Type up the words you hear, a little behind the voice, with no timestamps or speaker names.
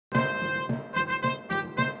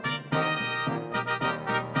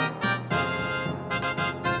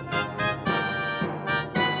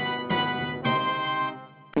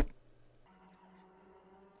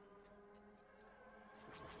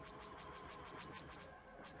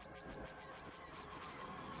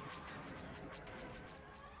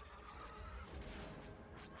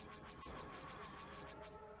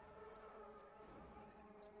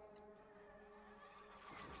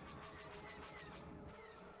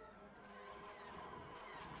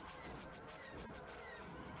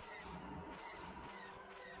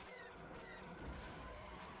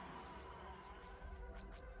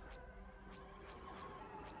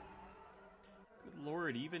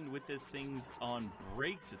Ferret, even with this thing's on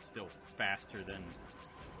brakes, it's still faster than...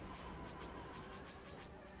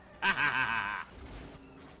 Ha ha ha!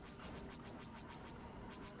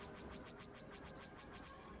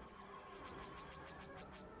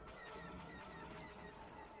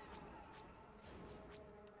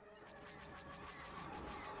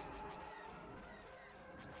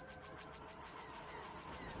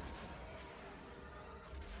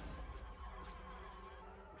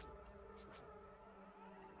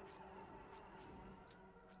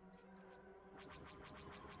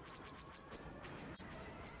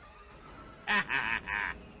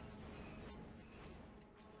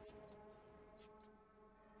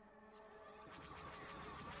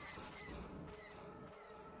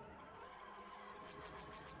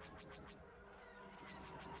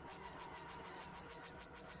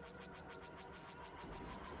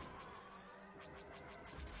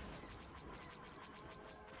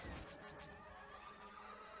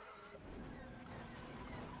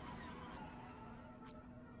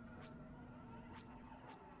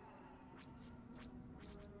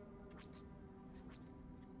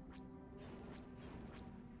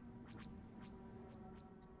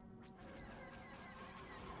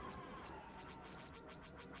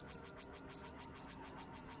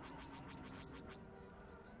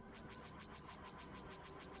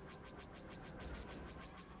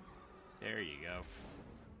 There you go.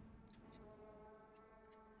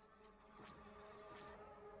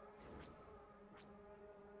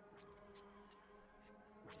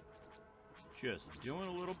 Just doing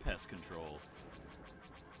a little pest control.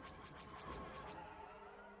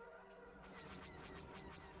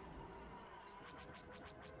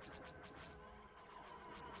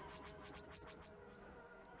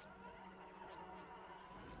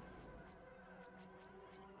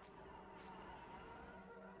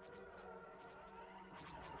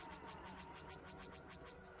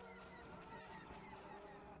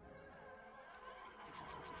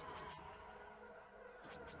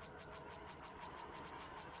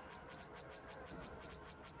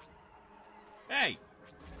 Hey!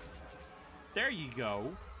 There you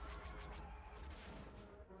go.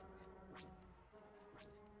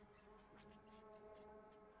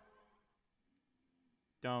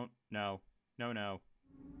 Don't. No. No, no.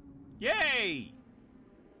 Yay!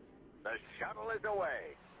 The shuttle is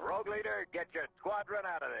away. Rogue Leader, get your squadron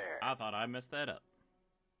out of there. I thought I messed that up.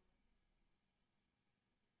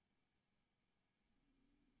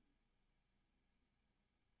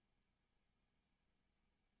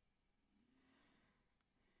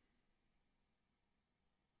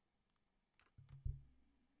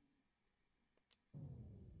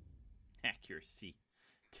 Accuracy,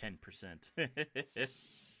 10%.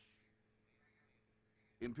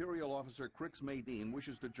 Imperial Officer Crix Maydeen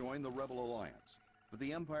wishes to join the Rebel Alliance, but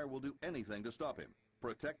the Empire will do anything to stop him.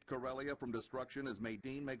 Protect Corellia from destruction as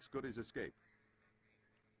Maydeen makes good his escape.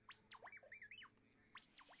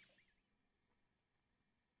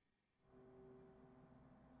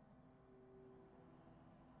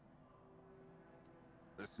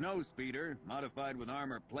 The Snowspeeder, modified with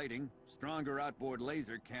armor plating, stronger outboard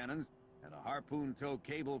laser cannons, and a harpoon tow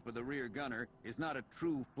cable for the rear gunner, is not a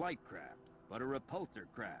true flight craft, but a repulsor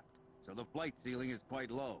craft, so the flight ceiling is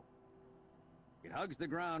quite low. It hugs the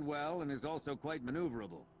ground well and is also quite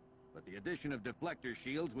maneuverable, but the addition of deflector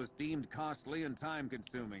shields was deemed costly and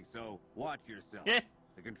time-consuming, so watch yourself.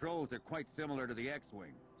 The controls are quite similar to the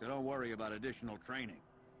X-Wing, so don't worry about additional training.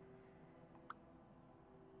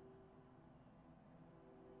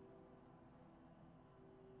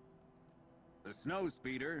 The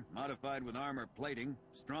Snowspeeder, modified with armor plating,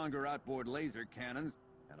 stronger outboard laser cannons,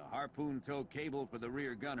 and a harpoon tow cable for the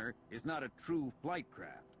rear gunner, is not a true flight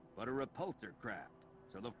craft, but a repulsor craft,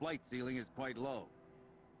 so the flight ceiling is quite low.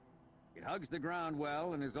 It hugs the ground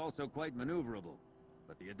well and is also quite maneuverable,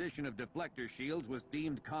 but the addition of deflector shields was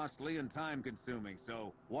deemed costly and time-consuming,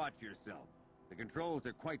 so watch yourself. The controls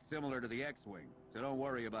are quite similar to the X-Wing, so don't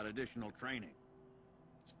worry about additional training.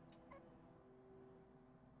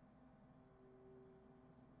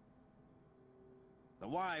 The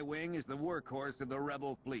Y-Wing is the workhorse of the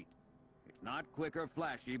Rebel fleet. It's not quick or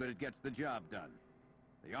flashy, but it gets the job done.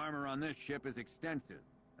 The armor on this ship is extensive,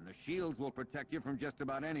 and the shields will protect you from just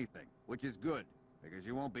about anything, which is good, because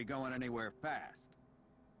you won't be going anywhere fast.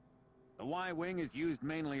 The Y-Wing is used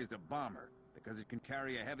mainly as a bomber, because it can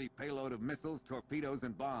carry a heavy payload of missiles, torpedoes,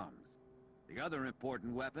 and bombs. The other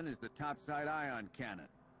important weapon is the topside ion cannon,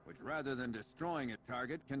 which rather than destroying a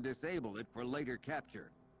target, can disable it for later capture.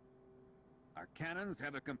 Our cannons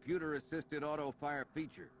have a computer-assisted auto-fire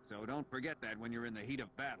feature, so don't forget that when you're in the heat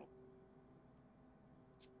of battle.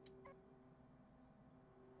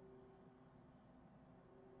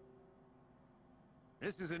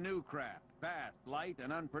 This is a new craft, fast, light,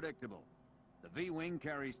 and unpredictable. The V-Wing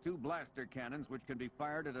carries 2 blaster cannons which can be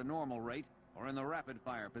fired at a normal rate or in the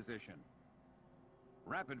rapid-fire position.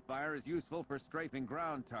 Rapid-fire is useful for strafing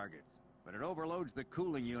ground targets, but it overloads the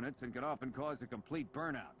cooling units and can often cause a complete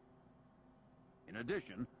burnout. In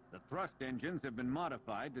addition, the thrust engines have been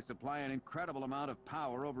modified to supply an incredible amount of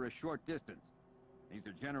power over a short distance. These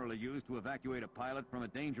are generally used to evacuate a pilot from a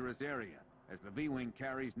dangerous area, as the V-Wing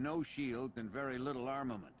carries no shields and very little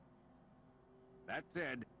armament. That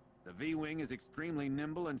said, the V-Wing is extremely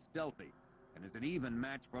nimble and stealthy, and is an even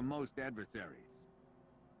match for most adversaries.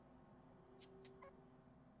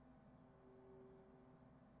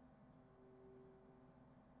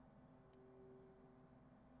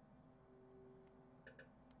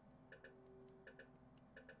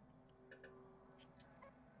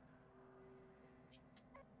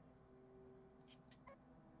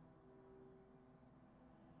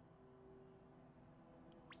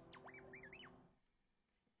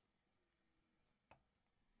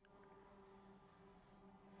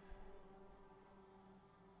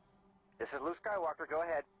 This is Luke Skywalker. Go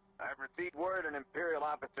ahead. I've received word an Imperial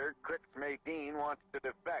officer, Crix Maydeen, wants to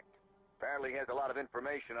defect. Apparently he has a lot of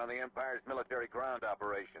information on the Empire's military ground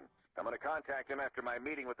operations. I'm going to contact him after my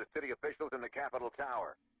meeting with the city officials in the Capitol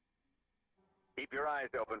Tower. Keep your eyes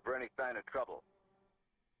open for any sign of trouble.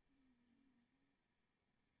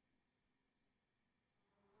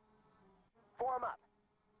 Form up.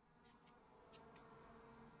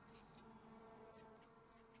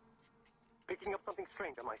 Picking up something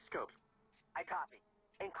strange on my scopes. I copy.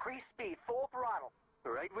 Increase speed, full throttle.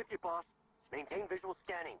 Right with you, boss. Maintain visual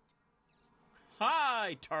scanning.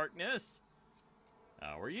 Hi, Tarkness.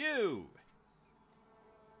 How are you?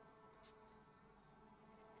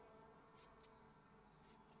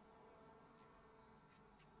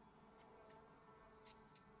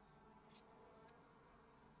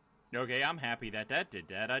 Okay, I'm happy that did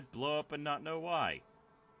that. I'd blow up and not know why.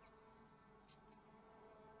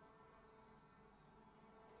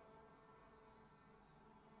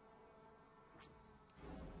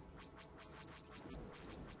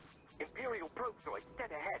 Imperial probe droid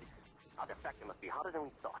dead ahead. Our defector must be hotter than we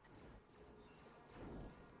thought.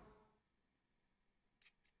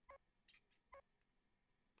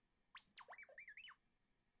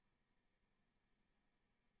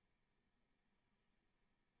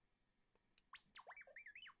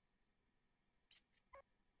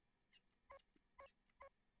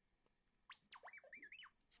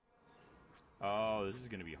 Oh, this is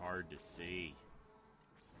going to be hard to see.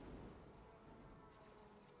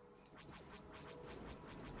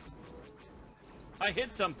 I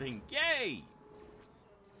hit something! Yay!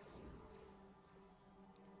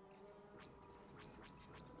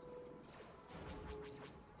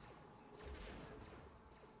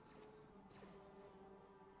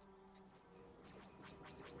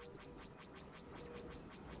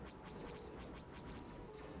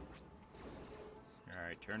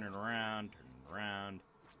 Alright, turning around, turning around.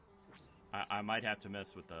 I might have to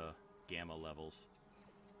mess with the gamma levels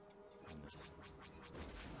on this.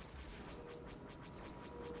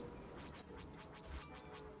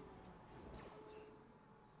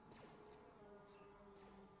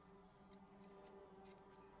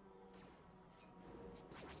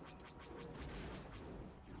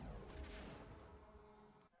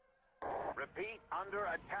 Repeat, under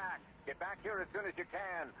attack. Get back here as soon as you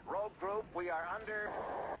can. Rogue group, we are under...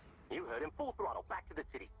 You heard him. Full throttle. Back to the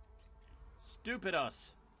city. Stupid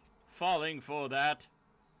us. Falling for that.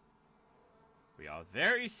 We are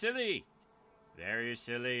very silly. Very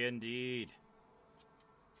silly indeed.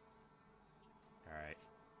 Alright.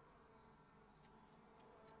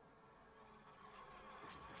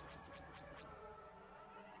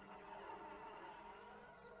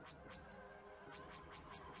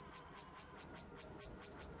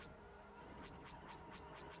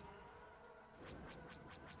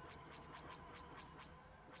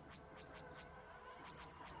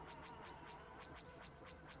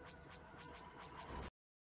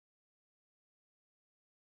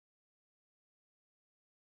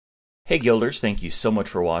 Hey Guilders, thank you so much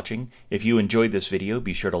for watching. If you enjoyed this video,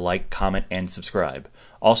 be sure to like, comment, and subscribe.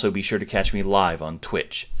 Also, be sure to catch me live on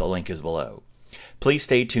Twitch. The link is below. Please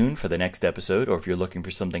stay tuned for the next episode, or if you're looking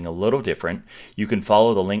for something a little different, you can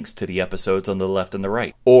follow the links to the episodes on the left and the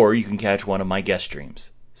right. Or you can catch one of my guest streams.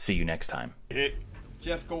 See you next time.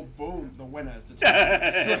 Jeff Goldblum, the winner, is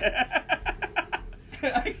determined.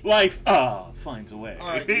 Life finds a way.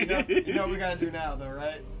 Alright, you know what we gotta do now, though,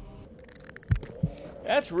 right?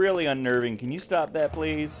 That's really unnerving. Can you stop that,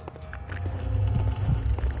 please?